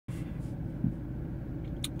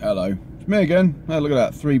Hello, it's me again. Hey, look at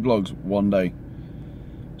that, 3 vlogs one day.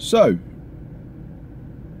 So,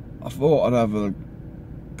 I thought I'd have a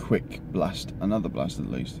quick blast, another blast at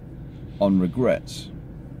least, on regrets.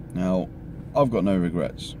 Now, I've got no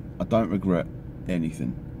regrets. I don't regret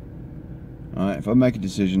anything. Alright, if I make a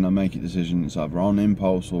decision, I make a decision. It's either on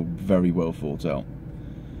impulse or very well thought out.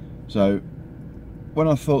 So, when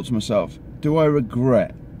I thought to myself, do I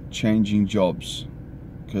regret changing jobs?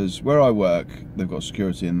 Because where I work, they've got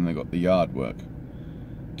security and they've got the yard work.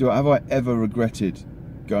 Have I ever regretted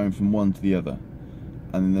going from one to the other?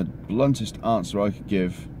 And the bluntest answer I could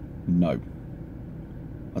give, no.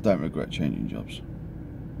 I don't regret changing jobs.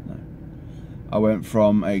 No. I went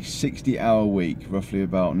from a 60-hour week, roughly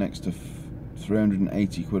about next to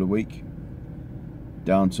 380 quid a week,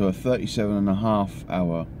 down to a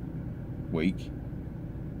 37.5-hour week,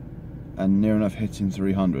 and near enough hitting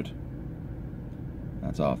 300.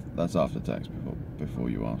 That's after tax, before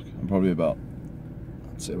you ask. I'm probably about,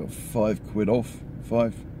 I'd say about 5 quid off,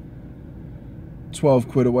 12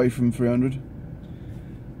 quid away from 300.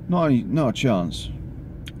 Not a chance.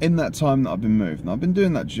 In that time that I've been moved, now I've been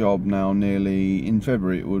doing that job now nearly, in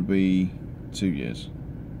February it would be 2 years.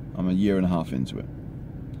 I'm a year and a half into it.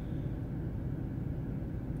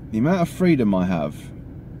 The amount of freedom I have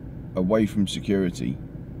away from security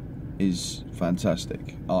is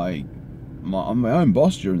fantastic. I'm my own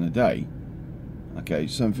boss during the day. Okay,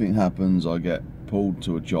 something happens, I get pulled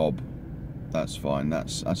to a job, that's fine,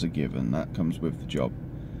 that's a given, that comes with the job.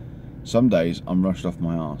 Some days I'm rushed off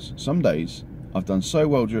my arse. Some days I've done so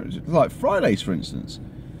well during, like Fridays for instance.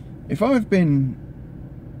 If I've been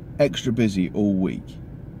extra busy all week,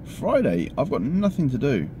 Friday I've got nothing to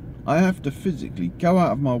do. I have to physically go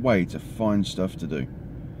out of my way to find stuff to do.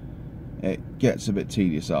 It gets a bit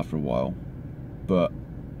tedious after a while, but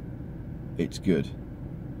it's good.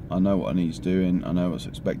 I know what I need doing, I know what's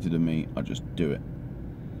expected of me, I just do it.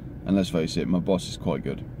 And let's face it, my boss is quite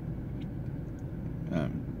good. Yeah,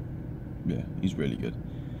 he's really good.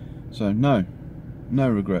 So no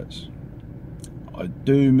regrets. I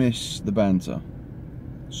do miss the banter,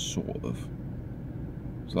 sort of.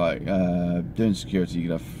 It's like doing security, you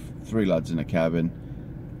could have 3 lads in a cabin.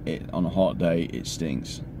 On a hot day it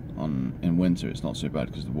stinks. In winter it's not so bad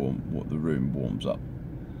because the room warms up.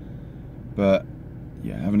 But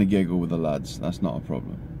yeah, having a giggle with the lads, that's not a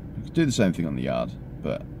problem. You can do the same thing on the yard,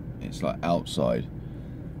 but it's like outside.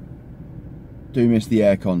 Do miss the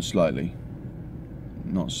aircon slightly.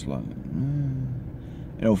 Not slightly.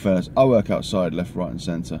 In all fairness, I work outside, left, right and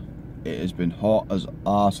centre. It has been hot as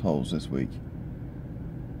arseholes this week.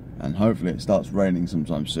 And hopefully it starts raining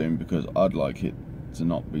sometime soon, because I'd like it to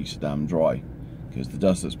not be so damn dry, because the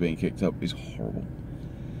dust that's being kicked up is horrible.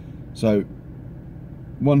 So,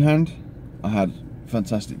 one hand, I had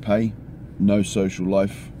fantastic pay, no social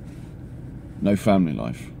life, no family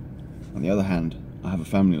life. On the other hand, I have a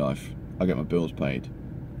family life, I get my bills paid,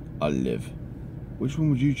 I live. Which one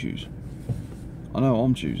would you choose? I know what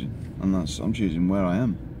I'm choosing, and I'm choosing where I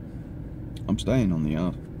am. I'm staying on the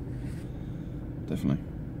yard. Definitely.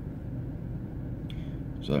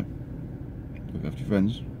 So, look after your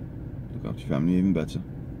friends, look after your family even better,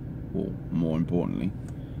 or more importantly,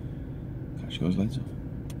 catch you guys later.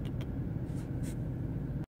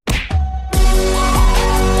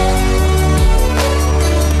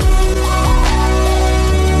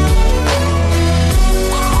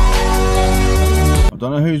 I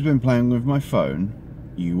don't know who's been playing with my phone.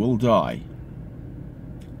 You will die.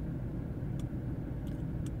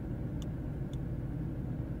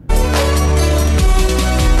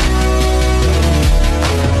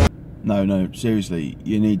 No, seriously,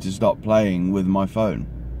 you need to stop playing with my phone.